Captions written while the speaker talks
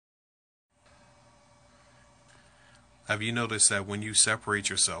Have you noticed that when you separate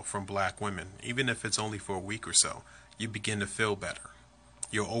yourself from black women, even if it's only for a week or so, you begin to feel better?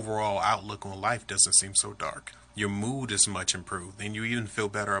 Your overall outlook on life doesn't seem so dark. Your mood is much improved, and you even feel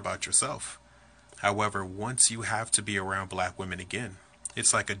better about yourself. However, once you have to be around black women again,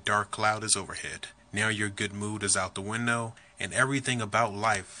 it's like a dark cloud is overhead. Now your good mood is out the window, and everything about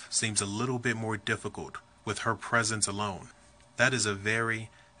life seems a little bit more difficult with her presence alone. That is a very,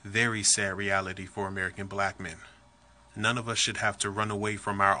 very sad reality for American black men. None of us should have to run away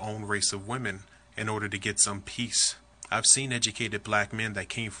from our own race of women in order to get some peace. I've seen educated black men that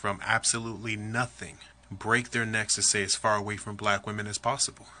came from absolutely nothing break their necks to stay as far away from black women as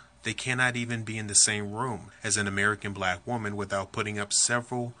possible. They cannot even be in the same room as an American black woman without putting up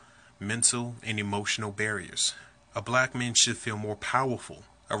several mental and emotional barriers. A black man should feel more powerful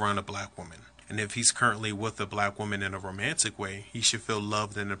around a black woman. And if he's currently with a black woman in a romantic way, he should feel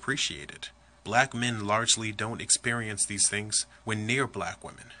loved and appreciated. Black men largely don't experience these things when near black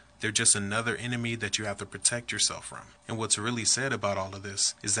women. They're just another enemy that you have to protect yourself from. And what's really sad about all of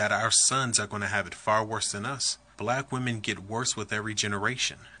this is that our sons are going to have it far worse than us. Black women get worse with every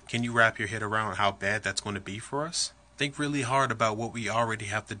generation. Can you wrap your head around how bad that's going to be for us? Think really hard about what we already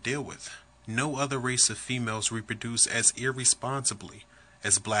have to deal with. No other race of females reproduce as irresponsibly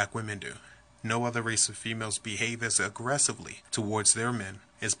as black women do. No other race of females behave as aggressively towards their men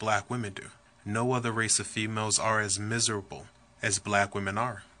as black women do. No other race of females are as miserable as black women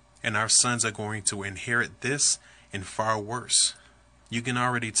are. And our sons are going to inherit this and far worse. You can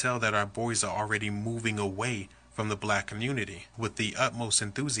already tell that our boys are already moving away from the black community with the utmost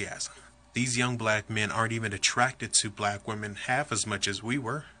enthusiasm. These young black men aren't even attracted to black women half as much as we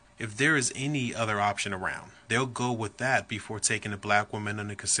were. If there is any other option around, they'll go with that before taking a black woman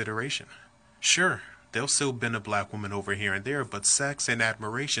into consideration. Sure, they'll still bend a black woman over here and there, but sex and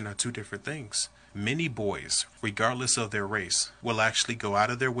admiration are two different things. Many boys, regardless of their race, will actually go out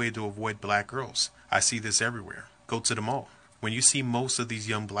of their way to avoid black girls. I see this everywhere. Go to the mall. When you see most of these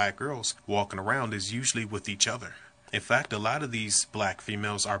young black girls walking around, is usually with each other. In fact, a lot of these black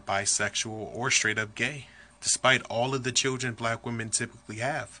females are bisexual or straight up gay. Despite all of the children black women typically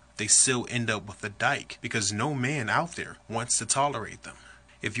have, they still end up with a dyke because no man out there wants to tolerate them.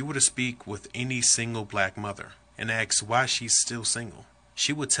 If you were to speak with any single black mother and ask why she's still single,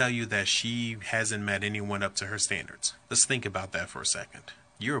 she would tell you that she hasn't met anyone up to her standards. Let's think about that for a second.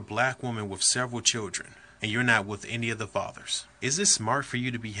 You're a black woman with several children, and you're not with any of the fathers. Is it smart for you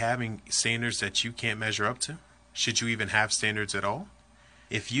to be having standards that you can't measure up to? Should you even have standards at all?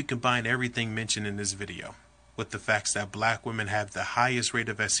 If you combine everything mentioned in this video with the facts that black women have the highest rate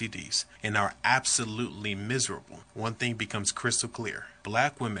of STDs and are absolutely miserable, one thing becomes crystal clear.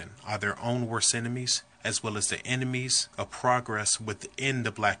 Black women are their own worst enemies, as well as the enemies of progress within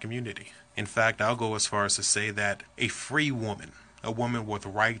the black community. In fact, I'll go as far as to say that a free woman, a woman with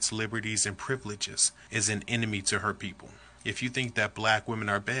rights, liberties, and privileges, is an enemy to her people. If you think that black women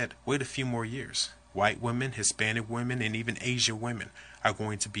are bad, wait a few more years. White women, Hispanic women, and even Asian women are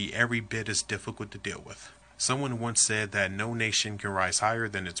going to be every bit as difficult to deal with. Someone once said that no nation can rise higher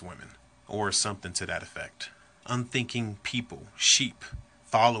than its women, or something to that effect. Unthinking people, sheep,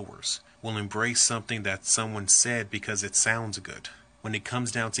 followers, will embrace something that someone said because it sounds good. When it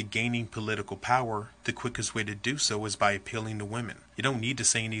comes down to gaining political power, the quickest way to do so is by appealing to women. You don't need to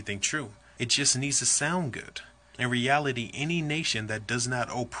say anything true. It just needs to sound good. In reality, any nation that does not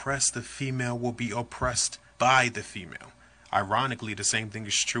oppress the female will be oppressed by the female. Ironically, the same thing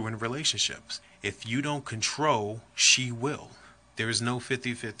is true in relationships. If you don't control, she will. There is no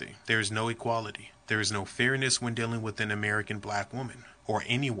 50-50. There is no equality. There is no fairness when dealing with an American black woman, or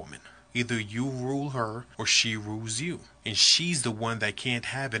any woman. Either you rule her or she rules you. And she's the one that can't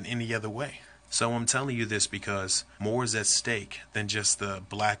have it any other way. So I'm telling you this because more is at stake than just the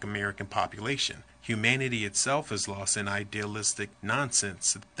black American population. Humanity itself is lost in idealistic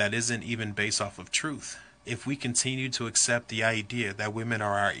nonsense that isn't even based off of truth. If we continue to accept the idea that women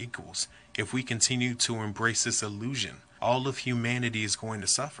are our equals, if we continue to embrace this illusion, all of humanity is going to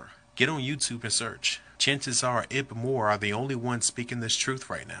suffer. Get on YouTube and search. Chances are Ib Moore are the only one speaking this truth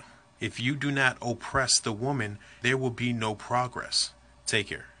right now. If you do not oppress the woman, there will be no progress. Take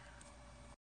care.